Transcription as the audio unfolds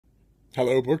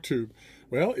Hello, BookTube.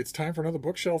 Well, it's time for another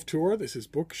bookshelf tour. This is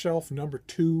bookshelf number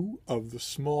 2 of the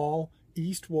small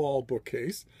east wall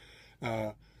bookcase.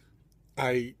 Uh,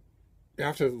 I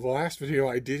After the last video,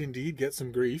 I did indeed get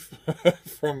some grief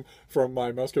from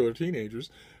my muscular teenagers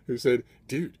who said,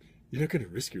 "Dude, you're not going to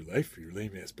risk your life for your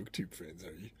lame ass BookTube friends,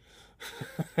 are you?"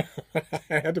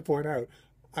 I had to point out,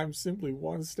 I'm simply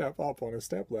one step up on a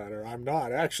stepladder. I'm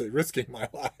not actually risking my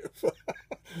life.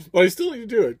 But I still need to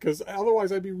do it because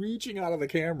otherwise I'd be reaching out of the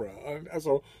camera.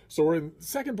 So we're in the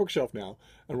second bookshelf now,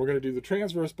 and we're going to do the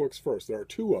transverse books first. There are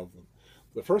 2 of them.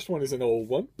 The first one is an old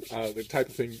one, the type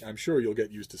of thing I'm sure you'll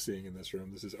get used to seeing in this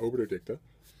room. This is Obiter Dicta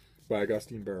by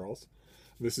Augustine Barrels.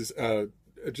 This is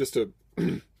just a,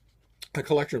 a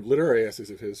collection of literary essays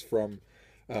of his from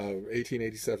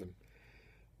 1887.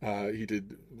 He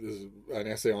did an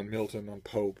essay on Milton, on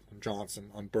Pope, on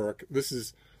Johnson, on Burke. This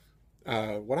is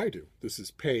what I do. This is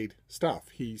paid stuff.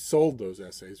 He sold those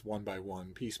essays one by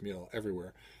one, piecemeal,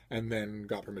 everywhere, and then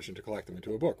got permission to collect them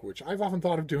into a book, which I've often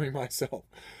thought of doing myself.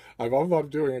 I've often thought of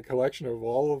doing a collection of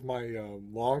all of my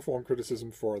long-form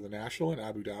criticism for the National in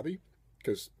Abu Dhabi,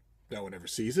 because no one ever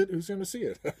sees it. Who's going to see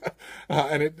it?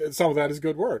 And some of that is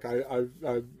good work.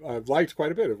 I've liked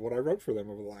quite a bit of what I wrote for them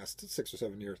over the last 6 or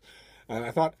 7 years. And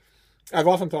I've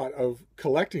often thought of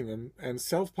collecting them and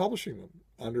self-publishing them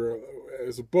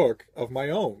as a book of my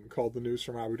own called The News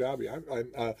from Abu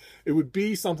Dhabi. It would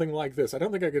be something like this. I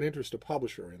don't think I could interest a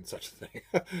publisher in such a thing,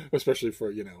 especially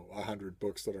for 100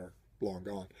 books that are long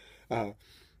gone.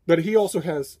 But he also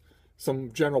has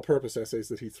some general purpose essays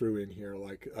that he threw in here.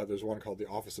 Like there's one called The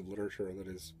Office of Literature that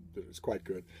is quite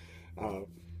good.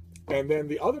 And then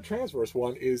the other transverse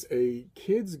one is a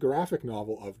kid's graphic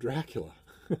novel of Dracula.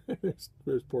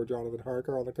 There's poor Jonathan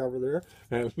Harker on the cover there,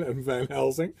 and Van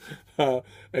Helsing,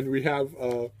 and we have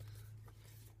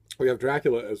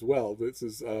Dracula as well. This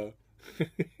is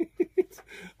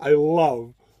I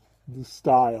love the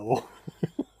style.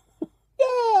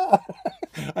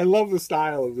 I love the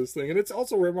style of this thing, and it's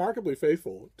also remarkably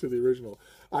faithful to the original.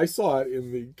 I saw it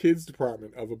in the kids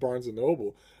department of a Barnes and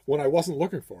Noble when I wasn't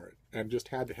looking for it and just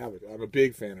had to have it. I'm a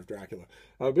big fan of Dracula.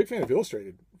 I'm a big fan of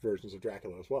illustrated versions of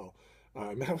Dracula as well.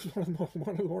 And that was one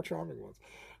of the more charming ones.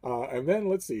 And then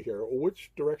let's see here. Which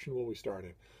direction will we start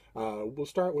in? We'll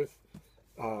start with,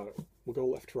 we'll go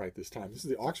left to right this time. This is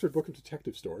the Oxford Book of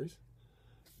Detective Stories.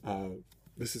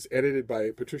 This is edited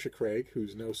by Patricia Craig,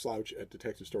 who's no slouch at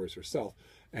detective stories herself.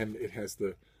 And it has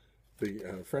the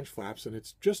French flaps, and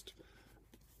it's just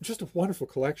a wonderful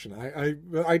collection.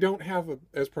 I don't have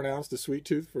as pronounced a sweet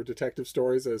tooth for detective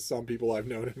stories as some people I've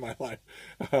known in my life.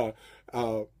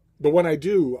 But when I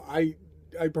do, I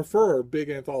prefer big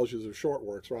anthologies of short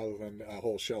works rather than a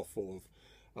whole shelf full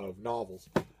of novels.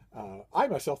 I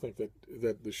myself think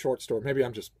that the short story, maybe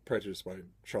I'm just prejudiced by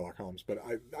Sherlock Holmes, but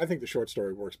I think the short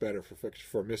story works better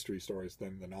for mystery stories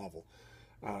than the novel.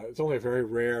 It's only a very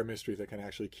rare mystery that can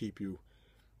actually keep you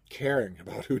caring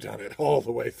about whodunit all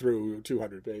the way through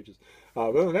 200 pages.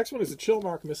 Then the next one is the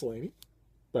Chilmark Miscellany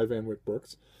by Van Wyck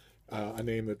Brooks, a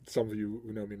name that some of you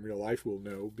who know me in real life will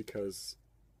know because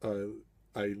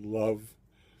I love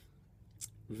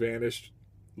vanished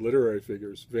literary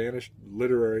figures, vanished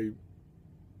literary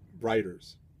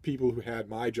writers, people who had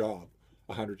my job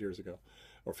 100 years ago,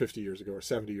 or 50 years ago, or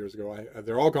 70 years ago.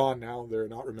 They're all gone now. They're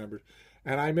not remembered,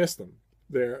 and I miss them.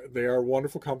 They are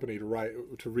wonderful company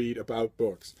to read about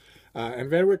books, and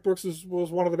Van Wyck Brooks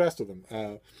was one of the best of them.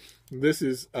 This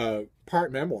is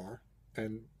part memoir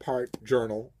and part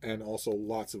journal, and also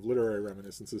lots of literary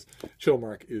reminiscences.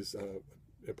 Chilmark is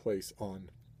a place on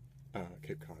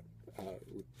Cape Cod.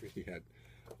 He had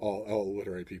all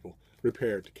literary people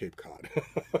repaired to Cape Cod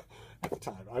at the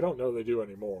time. I don't know they do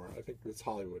anymore. I think it's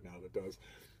Hollywood now that does.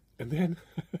 And then,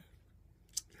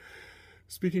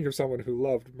 speaking of someone who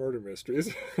loved murder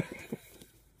mysteries,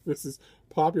 this is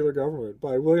Popular Government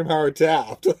by William Howard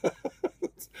Taft.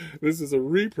 This is a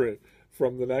reprint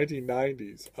from the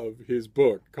 1990s of his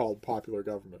book called Popular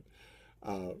Government.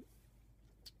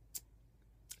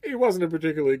 He wasn't a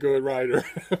particularly good writer,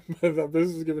 but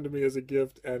this was given to me as a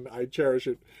gift, and I cherish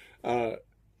it.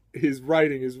 His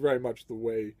writing is very much the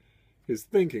way his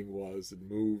thinking was. It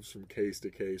moves from case to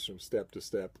case, from step to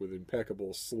step, with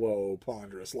impeccable, slow,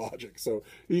 ponderous logic. So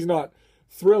he's not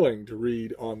thrilling to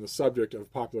read on the subject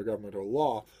of popular government or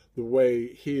law the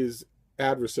way his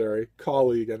adversary,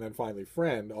 colleague, and then finally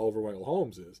friend, Oliver Wendell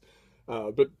Holmes is.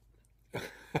 But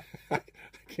I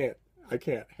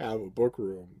can't have a book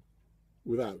room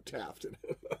without Taft in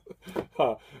it.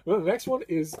 The next one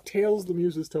is Tales the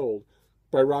Muses Told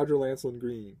by Roger Lancelyn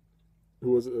Green,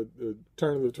 who was a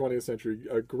turn of the 20th century,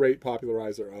 a great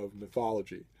popularizer of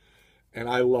mythology. And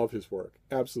I love his work.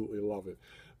 Absolutely love it.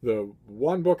 The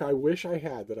one book I wish I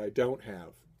had that I don't have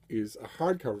is a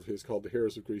hardcover of his called The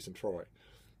Heroes of Greece and Troy.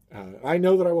 I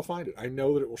know that I will find it. I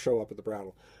know that it will show up at the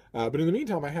Brattle. But in the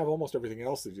meantime, I have almost everything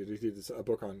else that he did. He did a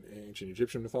book on ancient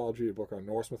Egyptian mythology, a book on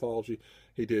Norse mythology.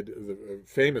 He did the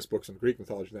famous books on Greek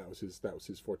mythology. That was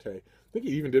his forte. I think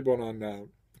he even did one on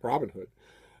Robin Hood.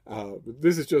 But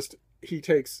this is just, he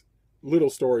takes little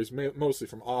stories, mostly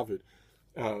from Ovid,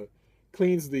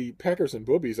 cleans the peckers and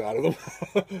boobies out of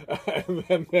them,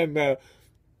 and then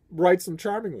writes them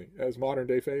charmingly as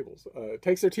modern-day fables.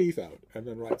 Takes their teeth out and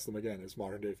then writes them again as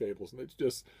modern-day fables. And it's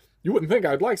just, you wouldn't think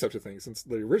I'd like such a thing, since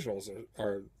the originals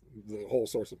are the whole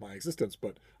source of my existence,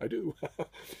 but I do.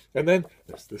 And then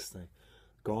there's this thing,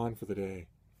 Gone for the Day.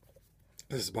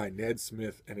 This is by Ned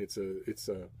Smith, and it's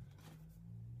a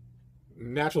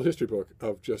natural history book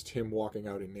of just him walking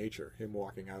out in nature, him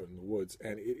walking out in the woods,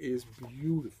 and it is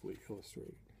beautifully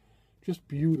illustrated. Just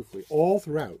beautifully, all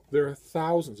throughout. There are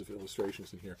thousands of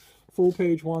illustrations in here.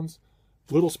 Full-page ones,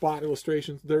 little spot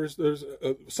illustrations. There's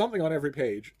something on every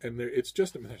page, and it's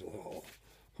just a minute. Oh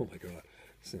my God.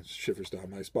 It shivers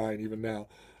down my spine even now.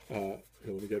 Here,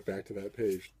 let me get back to that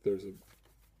page. There's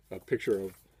a picture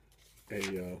of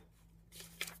a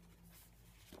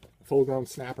full-grown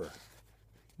snapper.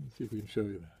 Let's see if we can show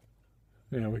you that.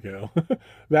 There we go.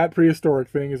 That prehistoric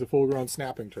thing is a full-grown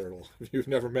snapping turtle. If you've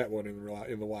never met one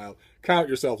in the wild, count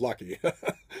yourself lucky.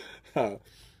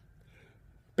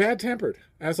 Bad-tempered,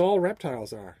 as all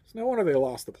reptiles are. It's no wonder they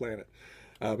lost the planet.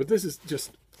 But this is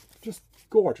just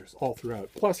gorgeous all throughout.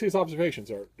 Plus, his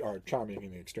observations are charming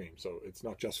in the extreme, so it's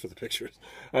not just for the pictures.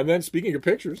 And then, speaking of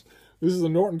pictures, this is a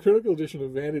Norton Critical edition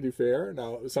of Vanity Fair.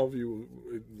 Now, some of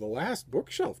you, the last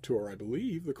bookshelf tour, I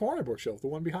believe, the corner bookshelf, the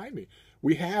one behind me,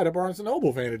 we had a Barnes &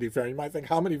 Noble Vanity Fair. You might think,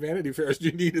 how many Vanity Fairs do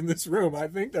you need in this room? I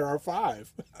think there are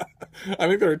 5. I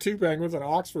think there are 2 Penguins, an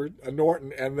Oxford, a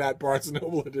Norton, and that Barnes &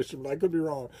 Noble edition, but I could be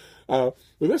wrong. But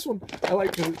this one, I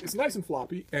like, it's nice and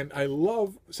floppy, and I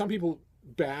love, some people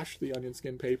bash the onion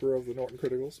skin paper of the Norton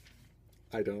Criticals.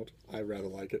 I don't. I rather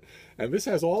like it. And this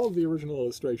has all of the original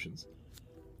illustrations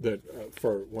that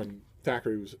for when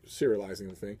Thackeray was serializing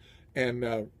the thing.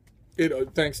 And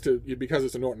it thanks to, because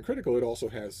it's a Norton Critical, it also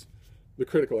has the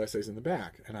critical essays in the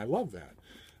back, and I love that.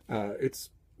 It's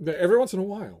every once in a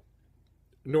while,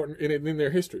 Norton in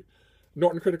their history,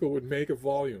 Norton Critical would make a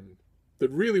volume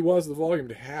that really was the volume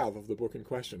to have of the book in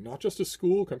question, not just a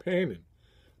school companion,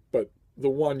 but the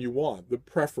one you want, the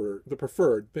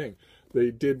preferred thing.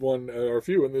 They did one, or a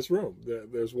few in this room.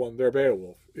 There's one there.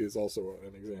 Beowulf is also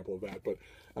an example of that. But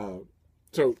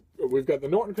so we've got the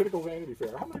Norton Critical Vanity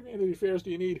Fair. How many Vanity Fairs do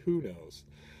you need? Who knows?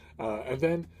 And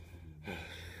then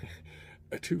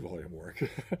a 2-volume work.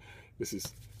 This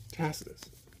is Tacitus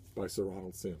by Sir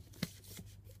Ronald Sim.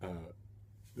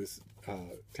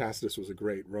 Tacitus was a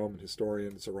great Roman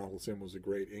historian. Sir Ronald Sim was a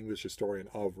great English historian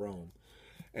of Rome.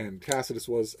 And Tacitus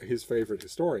was his favorite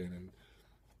historian. And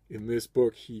in this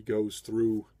book, he goes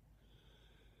through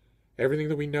everything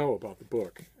that we know about the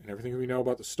book, and everything that we know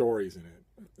about the stories in it,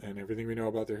 and everything we know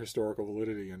about their historical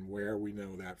validity and where we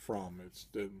know that from. It's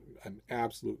an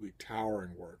absolutely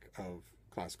towering work of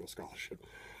classical scholarship.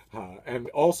 And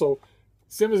also,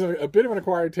 Sim is a bit of an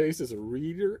acquired taste as a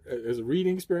reader, as a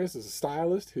reading experience, as a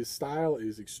stylist. His style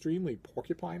is extremely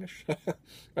porcupine-ish.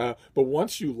 But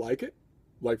once you like it,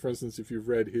 like, for instance, if you've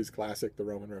read his classic, The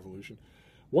Roman Revolution,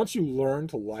 once you learn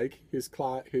to like his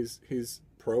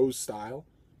prose style,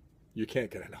 you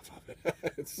can't get enough of it.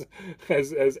 It's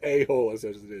as a-hole as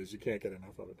it is, you can't get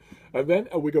enough of it. And then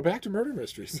we go back to murder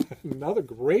mysteries. Another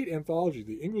great anthology,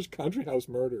 The English Country House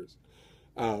Murders.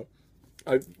 I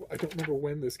don't remember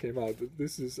when this came out, but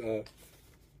this is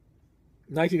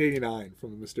 1989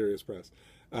 from the Mysterious Press.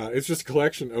 It's just a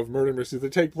collection of murder mysteries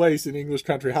that take place in English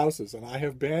country houses, and I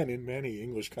have been in many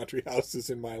English country houses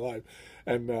in my life,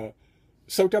 and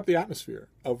soaked up the atmosphere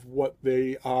of what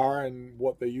they are and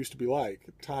what they used to be like.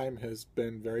 Time has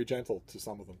been very gentle to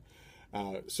some of them.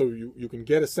 So you can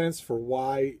get a sense for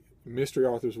why mystery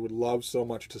authors would love so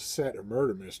much to set a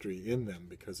murder mystery in them,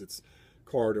 because it's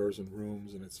corridors and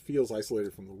rooms, and it feels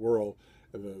isolated from the world,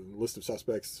 and the list of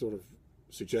suspects sort of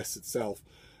suggests itself.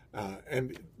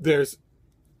 And there's,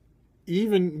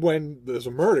 even when there's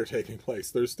a murder taking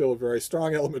place, there's still a very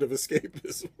strong element of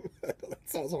escapism. That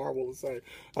sounds horrible to say.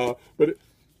 But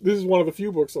this is one of the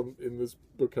few books in this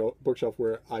bookshelf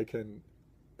where I can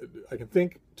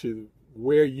think to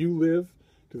where you live,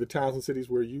 to the towns and cities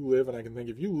where you live, and I can think,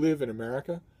 if you live in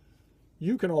America,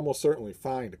 you can almost certainly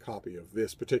find a copy of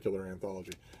this particular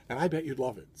anthology, and I bet you'd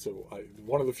love it. So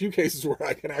one of the few cases where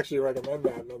I can actually recommend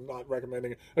that, and I'm not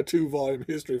recommending a 2-volume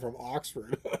history from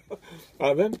Oxford.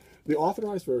 Then the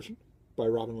authorized version by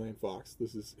Robin Lane Fox.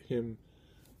 This is him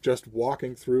just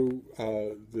walking through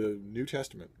the New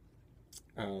Testament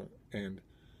and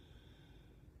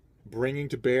bringing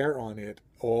to bear on it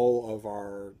all of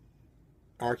our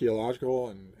archaeological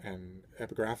and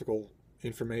epigraphical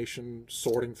information,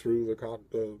 sorting through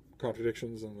the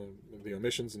contradictions and the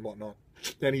omissions and whatnot.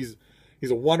 And he's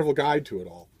a wonderful guide to it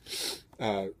all.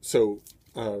 So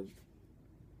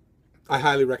I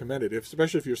highly recommend it,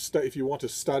 especially if you want to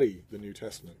study the New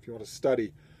Testament, if you want to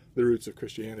study the roots of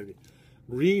Christianity.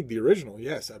 Read the original,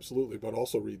 yes, absolutely, but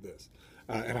also read this.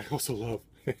 And I also love,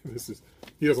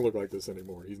 he doesn't look like this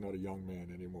anymore. He's not a young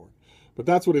man anymore. But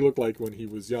that's what he looked like when he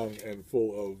was young and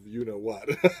full of you-know-what.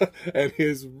 And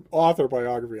his author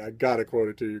biography, I gotta quote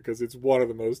it to you because it's one of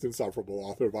the most insufferable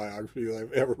author biographies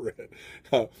I've ever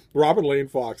read. Robin Lane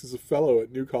Fox is a fellow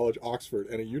at New College, Oxford,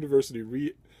 and a university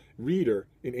reader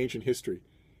in ancient history.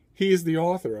 He is the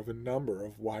author of a number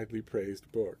of widely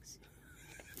praised books.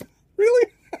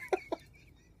 Really?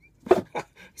 I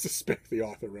suspect the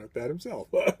author wrote that himself.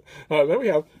 Then we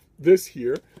have this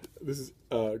here. This is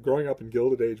growing up in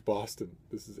Gilded Age Boston.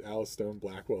 This is Alice Stone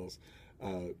Blackwell's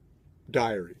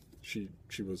diary. She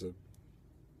was an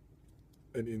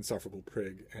insufferable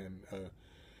prig and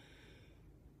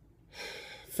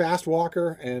fast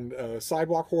walker and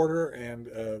sidewalk hoarder and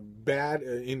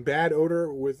in bad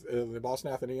odor with the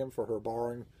Boston Athenaeum for her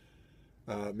borrowing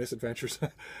misadventures.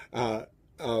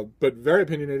 But very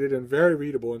opinionated and very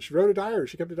readable. And she wrote a diary.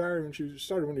 She kept a diary when she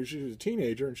started when she was a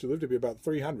teenager, and she lived to be about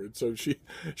 300. So she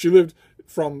lived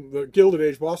from the Gilded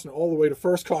Age Boston all the way to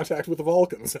first contact with the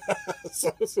Vulcans.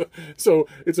 so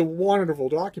it's a wonderful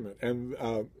document. And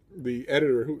the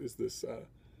editor, who is this?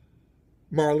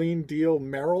 Marlene Deal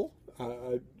Merrill.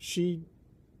 She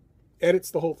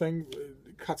edits the whole thing,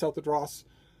 cuts out the dross,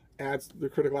 adds the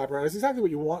critical apparatus. Exactly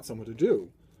what you want someone to do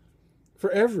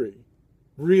for every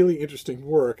really interesting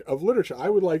work of literature. I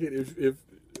would like it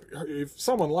if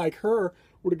someone like her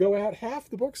were to go at half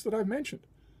the books that I've mentioned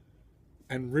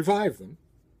and revive them,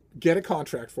 get a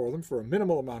contract for them for a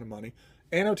minimal amount of money,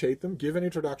 annotate them, give an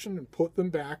introduction, and put them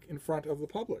back in front of the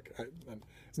public.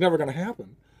 It's never going to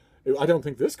happen. I don't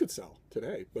think this could sell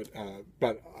today, but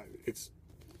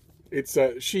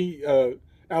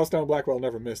Alice Stone Blackwell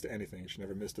never missed anything. She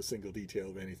never missed a single detail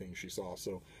of anything she saw.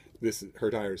 So her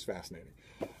diary is fascinating.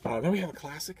 Then we have a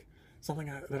classic, something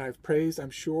that I've praised, I'm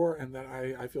sure, and that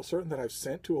I feel certain that I've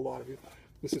sent to a lot of you.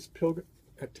 This is Pilgrim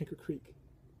at Tinker Creek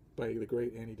by the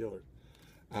great Annie Dillard.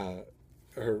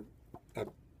 Her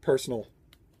personal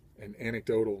and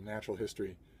anecdotal natural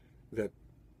history that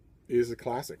is a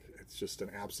classic. It's just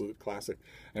an absolute classic.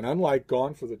 And unlike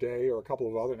Gone for the Day or a couple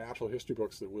of other natural history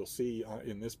books that we'll see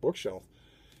in this bookshelf,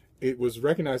 it was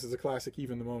recognized as a classic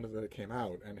even the moment that it came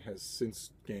out, and has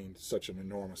since gained such an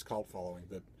enormous cult following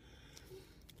that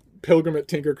Pilgrim at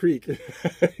Tinker Creek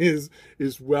is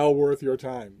well worth your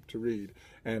time to read.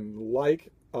 And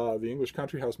like the English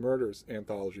Country House Murders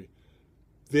anthology,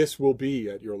 this will be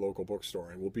at your local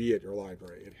bookstore. It will be at your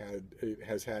library. It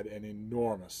has had an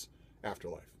enormous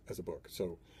afterlife as a book.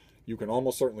 So you can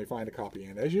almost certainly find a copy.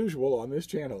 And as usual on this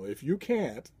channel, if you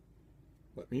can't,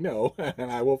 let me know and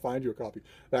I will find you a copy.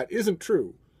 That isn't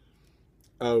true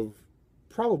of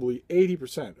probably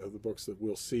 80% of the books that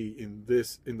we'll see in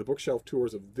the bookshelf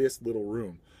tours of this little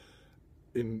room.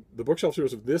 In the bookshelf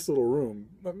tours of this little room,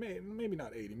 maybe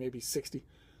not 80, maybe 60%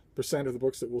 of the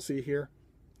books that we'll see here,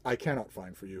 I cannot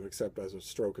find for you except as a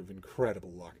stroke of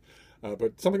incredible luck.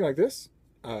 But something like this,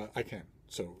 I can.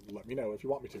 So let me know if you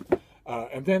want me to.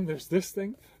 And then there's this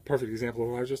thing, perfect example of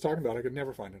what I was just talking about. I could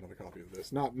never find another copy of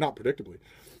this, not predictably.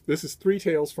 This is Three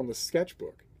Tales from the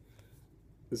Sketchbook.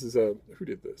 This is who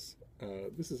did this?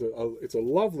 It's a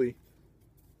lovely,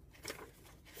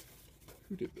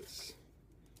 who did this?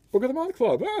 Book of the Month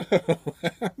Club.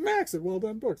 Max at Well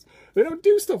Done Books. They don't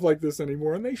do stuff like this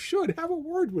anymore, and they should have a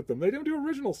word with them. They don't do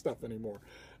original stuff anymore.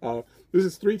 This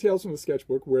is Three Tales from the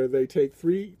Sketchbook, where they take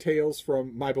 3 tales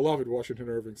from my beloved Washington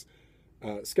Irving's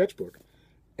sketchbook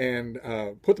and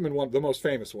put them in one of the most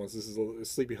famous ones. This is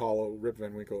Sleepy Hollow, Rip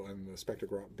Van Winkle, and the Spectre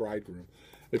Bridegroom.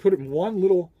 They put it in one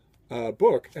little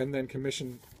book and then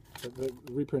commission,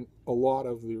 reprint a lot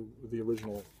of the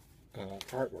original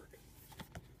artwork.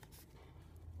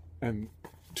 And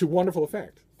to wonderful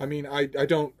effect. I mean, I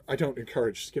don't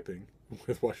encourage skipping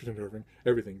with Washington Irving.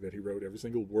 Everything that he wrote, every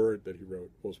single word that he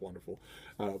wrote was wonderful.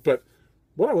 But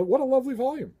what a lovely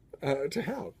volume. to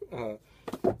have.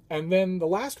 And then the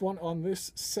last one on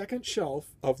this second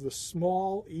shelf of the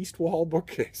small east wall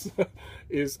bookcase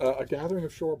is A Gathering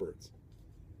of Shorebirds.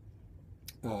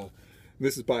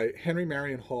 This is by Henry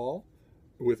Marion Hall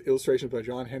with illustrations by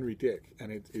John Henry Dick,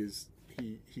 and it is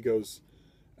he goes.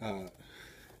 There's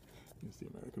the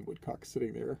American woodcock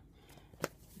sitting there,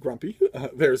 grumpy.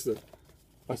 There's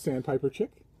a sandpiper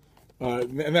chick.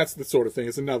 And that's the sort of thing.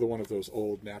 It's another one of those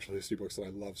old natural history books that I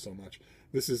love so much.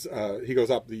 This is, he goes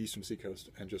up the eastern seacoast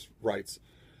and just writes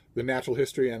the natural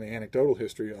history and the anecdotal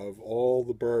history of all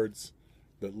the birds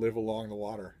that live along the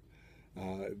water.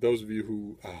 Those of you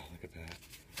who, look at that.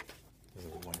 There's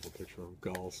a wonderful picture of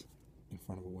gulls in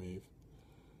front of a wave.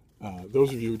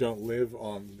 Those of you who don't live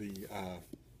on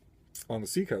the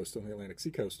seacoast, on the Atlantic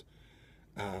seacoast,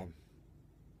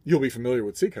 you'll be familiar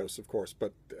with seacoasts, of course,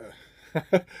 but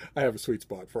I have a sweet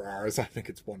spot for ours. I think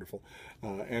it's wonderful.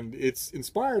 And it's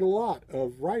inspired a lot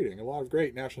of writing, a lot of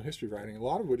great natural history writing, a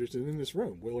lot of which is in this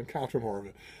room. We'll encounter more of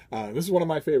it. This is one of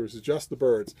my favorites, is Just the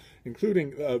Birds,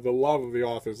 including the love of the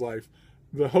author's life,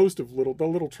 the host of the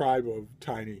little tribe of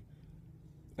tiny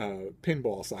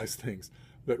pinball-sized things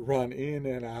that run in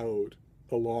and out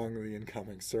along the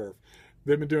incoming surf.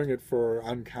 They've been doing it for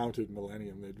uncounted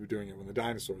millennium. They've been doing it when the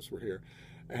dinosaurs were here.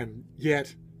 And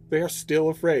yet they are still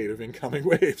afraid of incoming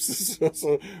waves.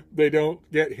 so they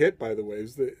don't get hit by the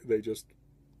waves. They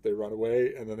run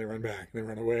away, and then they run back. They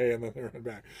run away, and then they run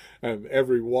back. And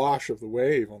every wash of the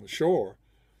wave on the shore,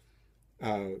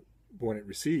 when it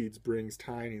recedes, brings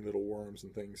tiny little worms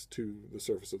and things to the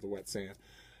surface of the wet sand.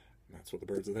 And that's what the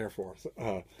birds are there for.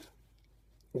 So,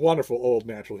 wonderful old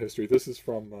natural history. This is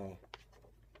from,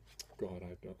 God,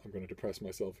 I'm going to depress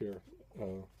myself here.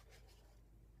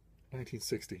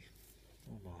 1960.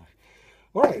 Oh my.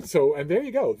 All right, so, and there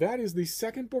you go. That is the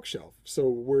second bookshelf. So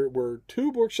we're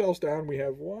 2 bookshelves down. We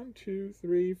have 1, 2,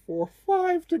 3, 4,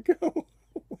 5 to go.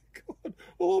 Oh my God.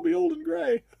 We'll all be old and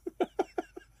gray.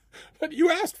 But you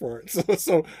asked for it.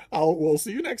 So we'll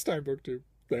see you next time, BookTube.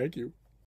 Thank you.